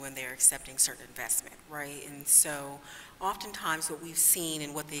up to when they're accepting certain investment, right? And so oftentimes what we've seen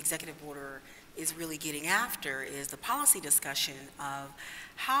and what the executive order is really getting after is the policy discussion of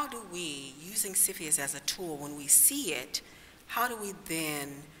how do we, using CFIUS as a tool, when we see it, how do we then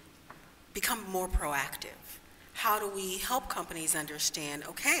become more proactive? How do we help companies understand,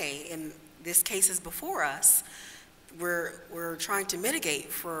 okay, in this case is before us, we're trying to mitigate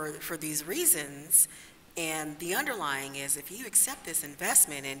for these reasons, and the underlying is if you accept this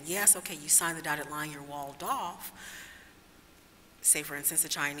investment, and yes, okay, you sign the dotted line, you're walled off. Say, for instance, a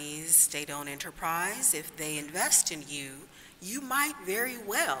Chinese state-owned enterprise, if they invest in you, you might very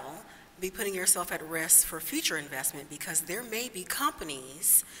well be putting yourself at risk for future investment because there may be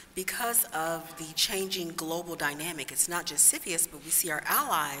companies, because of the changing global dynamic, it's not just CFIUS, but we see our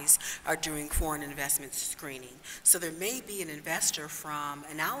allies are doing foreign investment screening. So there may be an investor from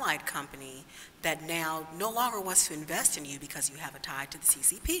an allied company that now no longer wants to invest in you because you have a tie to the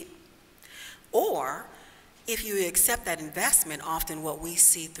CCP. Or if you accept that investment, often what we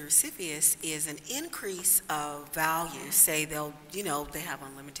see through CFIUS is an increase of value. Say they'll, they have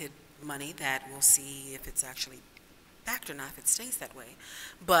unlimited money that we'll see if it's actually backed or not, if it stays that way.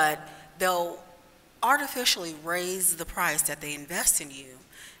 But they'll artificially raise the price that they invest in you,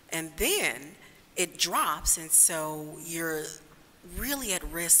 and then it drops, and so you're really at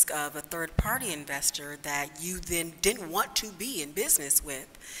risk of a third-party investor that you then didn't want to be in business with,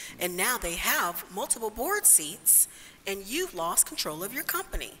 and now they have multiple board seats, and you've lost control of your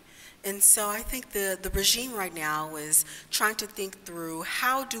company. And so I think the regime right now is trying to think through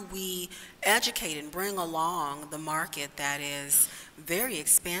how do we educate and bring along the market that is very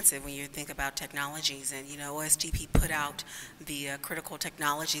expansive when you think about technologies. And, OSDP put out the critical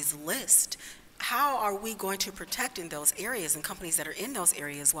technologies list. How are we going to protect in those areas and companies that are in those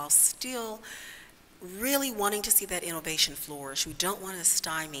areas while still really wanting to see that innovation flourish? We don't want to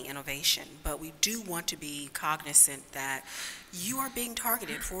stymie innovation, but we do want to be cognizant that you are being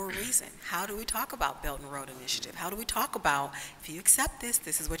targeted for a reason. How do we talk about Belt and Road Initiative? How do we talk about, if you accept this,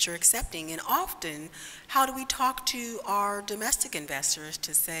 this is what you're accepting? And often, how do we talk to our domestic investors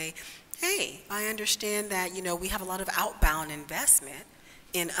to say, hey, I understand that, we have a lot of outbound investment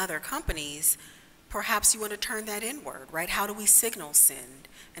in other companies. Perhaps you want to turn that inward, right? How do we signal send?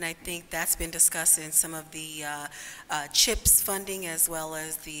 And I think that's been discussed in some of the CHIPS funding as well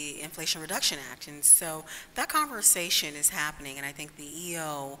as the Inflation Reduction Act. And so that conversation is happening, and I think the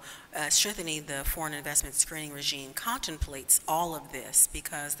EO strengthening the foreign investment screening regime contemplates all of this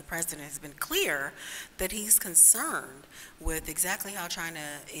because the president has been clear that he's concerned with exactly how China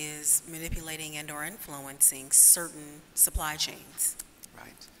is manipulating and or influencing certain supply chains.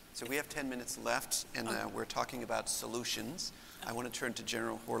 Right. So we have 10 minutes left, and we're talking about solutions. I want to turn to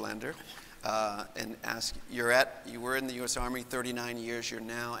General Horlander and ask, you were in the U.S. Army 39 years, you're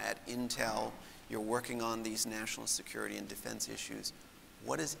now at Intel, you're working on these national security and defense issues.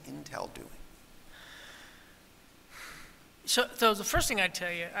 What is Intel doing? So the first thing I'd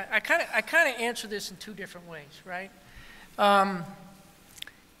tell you, I kind of answer this in two different ways, right?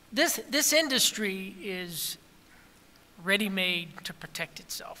 This industry is ready-made to protect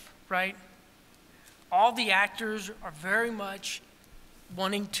itself, right? All the actors are very much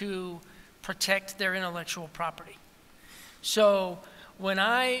wanting to protect their intellectual property. So when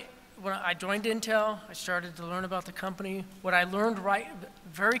I joined Intel, I started to learn about the company. What I learned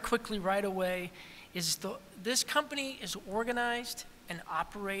very quickly right away is this company is organized and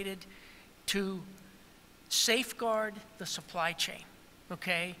operated to safeguard the supply chain,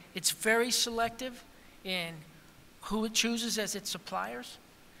 okay? It's very selective in who it chooses as its suppliers.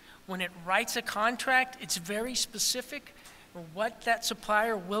 When it writes a contract, it's very specific on what that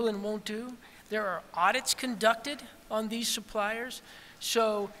supplier will and won't do. There are audits conducted on these suppliers.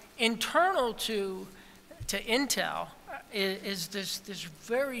 So internal to Intel is this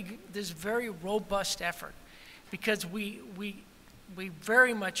very robust effort because we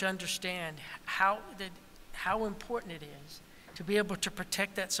very much understand how important it is to be able to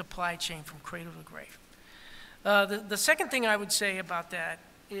protect that supply chain from cradle to grave. The second thing I would say about that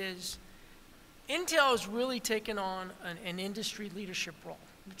is Intel has really taken on an industry leadership role.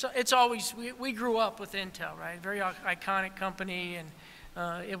 It's always, we grew up with Intel, right? Very iconic company,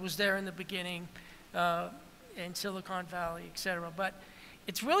 and it was there in the beginning in Silicon Valley, et cetera. But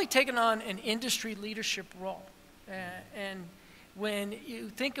it's really taken on an industry leadership role. And when you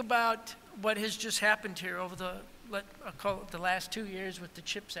think about what has just happened here over I'll call it the last 2 years with the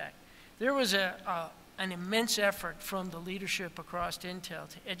CHIPS Act, there was an immense effort from the leadership across Intel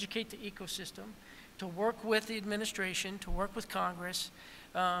to educate the ecosystem, to work with the administration, to work with Congress,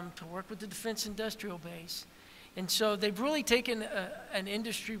 to work with the defense industrial base. And so they've really taken an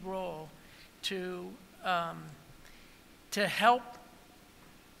industry role to help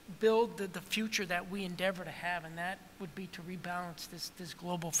build the future that we endeavor to have, and that would be to rebalance this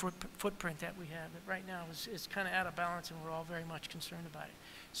global footprint that we have that right now is kind of out of balance, and we're all very much concerned about it.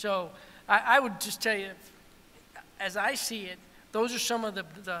 So I would just tell you, as I see it, those are some of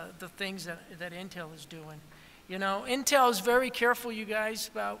the things that Intel is doing. You know, Intel is very careful, you guys,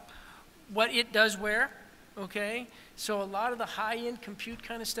 about what it does where, okay? So a lot of the high-end compute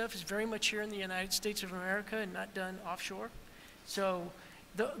kind of stuff is very much here in the United States of America and not done offshore. So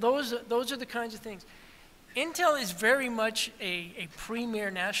those are the kinds of things. Intel is very much a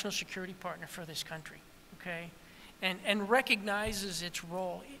premier national security partner for this country, okay? And recognizes its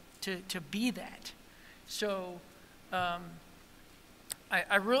role to be that. So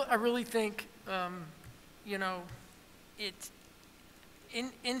I really think, you know,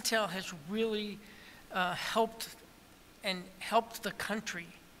 Intel has really helped the country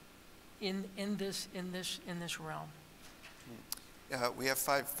in this realm. We have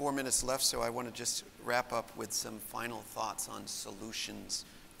 4 minutes left, so I want to just wrap up with some final thoughts on solutions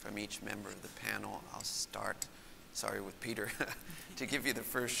from each member of the panel. I'll start, sorry, with Peter, to give you the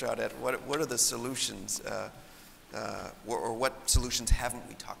first shot at what are the solutions, or what solutions haven't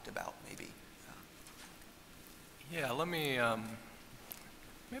we talked about, maybe? Yeah, let me,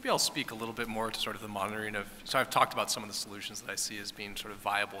 maybe I'll speak a little bit more to sort of the monitoring of, so I've talked about some of the solutions that I see as being sort of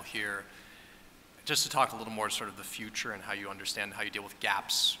viable here. Just to talk a little more sort of the future and how you understand how you deal with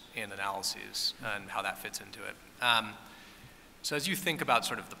gaps in analyses and how that fits into it. So as you think about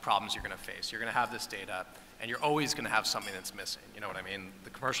sort of the problems you're going to face, you're going to have this data, and you're always going to have something that's missing. You know what I mean? The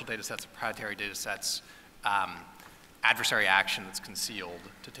commercial data sets, proprietary data sets, adversary action that's concealed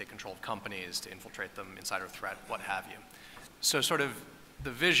to take control of companies, to infiltrate them, insider threat, what have you. So sort of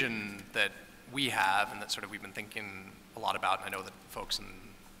the vision that we have and that sort of we've been thinking a lot about, and I know that folks in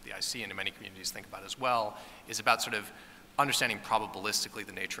the IC and in many communities think about as well, is about sort of understanding probabilistically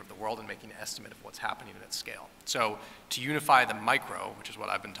the nature of the world and making an estimate of what's happening at scale. So to unify the micro, which is what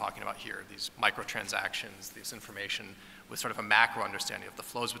I've been talking about here, these micro transactions, this information, with sort of a macro understanding of the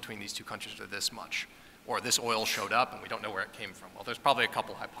flows between these two countries are this much, or this oil showed up and we don't know where it came from. Well, there's probably a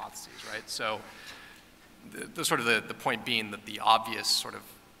couple hypotheses, right? So the point being that the obvious sort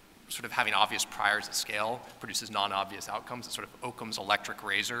of having obvious priors at scale produces non-obvious outcomes. It's sort of Occam's electric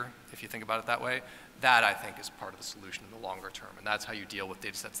razor, if you think about it that way. That, I think, is part of the solution in the longer term. And that's how you deal with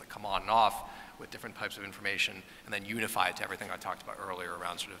data sets that come on and off with different types of information, and then unify it to everything I talked about earlier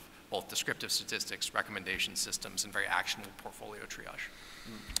around sort of both descriptive statistics, recommendation systems, and very actionable portfolio triage.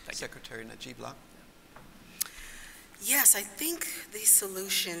 Secretary Najib Lak. Yes, I think the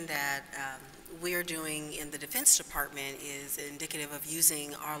solution that we're doing in the Defense Department is indicative of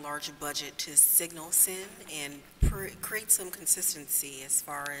using our larger budget to signal send and create some consistency as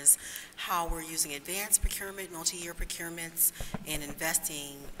far as how we're using advanced procurement, multi-year procurements, and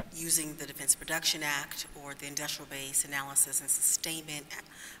investing using the Defense Production Act or the Industrial Base Analysis and Sustainment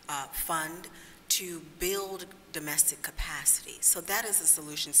Fund to build domestic capacity. So that is a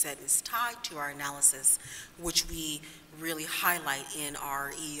solution set and is tied to our analysis, which we really highlight in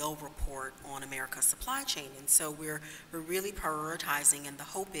our EEO report on America's supply chain. And so we're really prioritizing, and the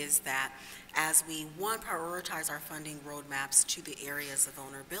hope is that as we, one, prioritize our funding roadmaps to the areas of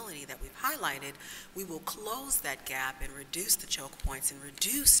vulnerability that we've highlighted, we will close that gap and reduce the choke points and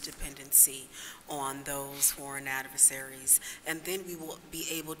reduce dependency on those foreign adversaries. And then we will be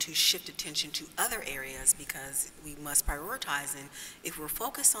able to shift attention to other areas because we must prioritize. And if we're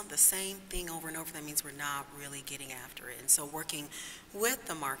focused on the same thing over and over, that means we're not really getting after it. And so working with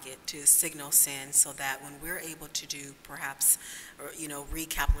the market to signal send so that when we're able to do perhaps,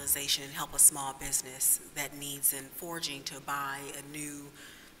 recapitalization and help a small business that needs in forging to buy a new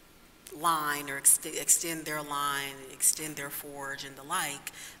line or extend their line, extend their forge and the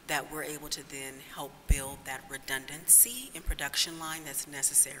like, that we're able to then help build that redundancy in production line that's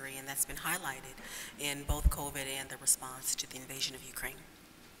necessary, and that's been highlighted in both COVID and the response to the invasion of Ukraine.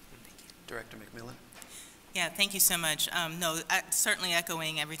 Thank you. Director McMillan. Yeah, thank you so much. Certainly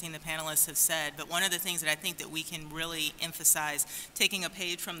echoing everything the panelists have said, but one of the things that I think that we can really emphasize, taking a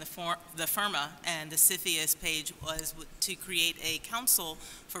page from the FIRMA and the CFIUS page, was to create a council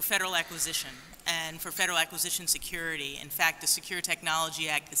for federal acquisition and for federal acquisition security. In fact, the Secure Technology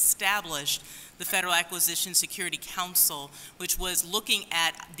Act established the Federal Acquisition Security Council, which was looking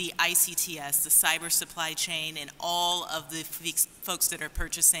at the ICTS, the cyber supply chain, and all of the folks that are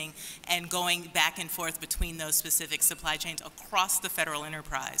purchasing and going back and forth between those specific supply chains across the federal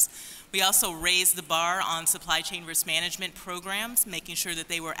enterprise. We also raised the bar on supply chain risk management programs, making sure that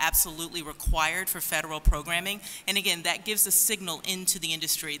they were absolutely required for federal programming. And again, that gives a signal into the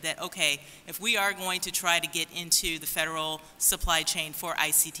industry that, okay, if we are going to try to get into the federal supply chain for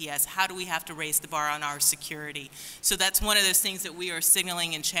ICTS, how do we have to raise the bar on our security? So that's one of those things that we are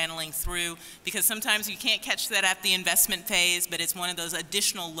signaling and channeling through, because sometimes you can't catch that at the investment phase, but it's one of those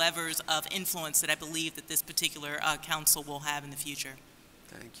additional levers of influence that I believe that this particular council will have in the future.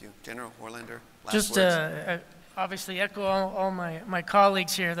 Thank you. General Horlander, last Just words. obviously echo all my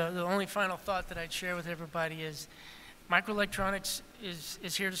colleagues here. The only final thought that I'd share with everybody is microelectronics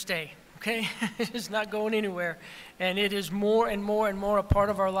is here to stay, okay? It's not going anywhere, and it is more and more and more a part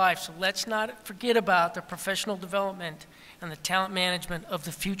of our life. So let's not forget about the professional development and the talent management of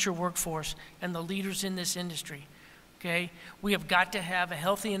the future workforce and the leaders in this industry, okay? We have got to have a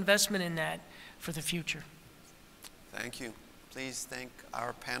healthy investment in that for the future. Thank you. Please thank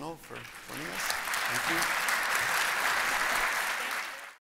our panel for joining us. Thank you.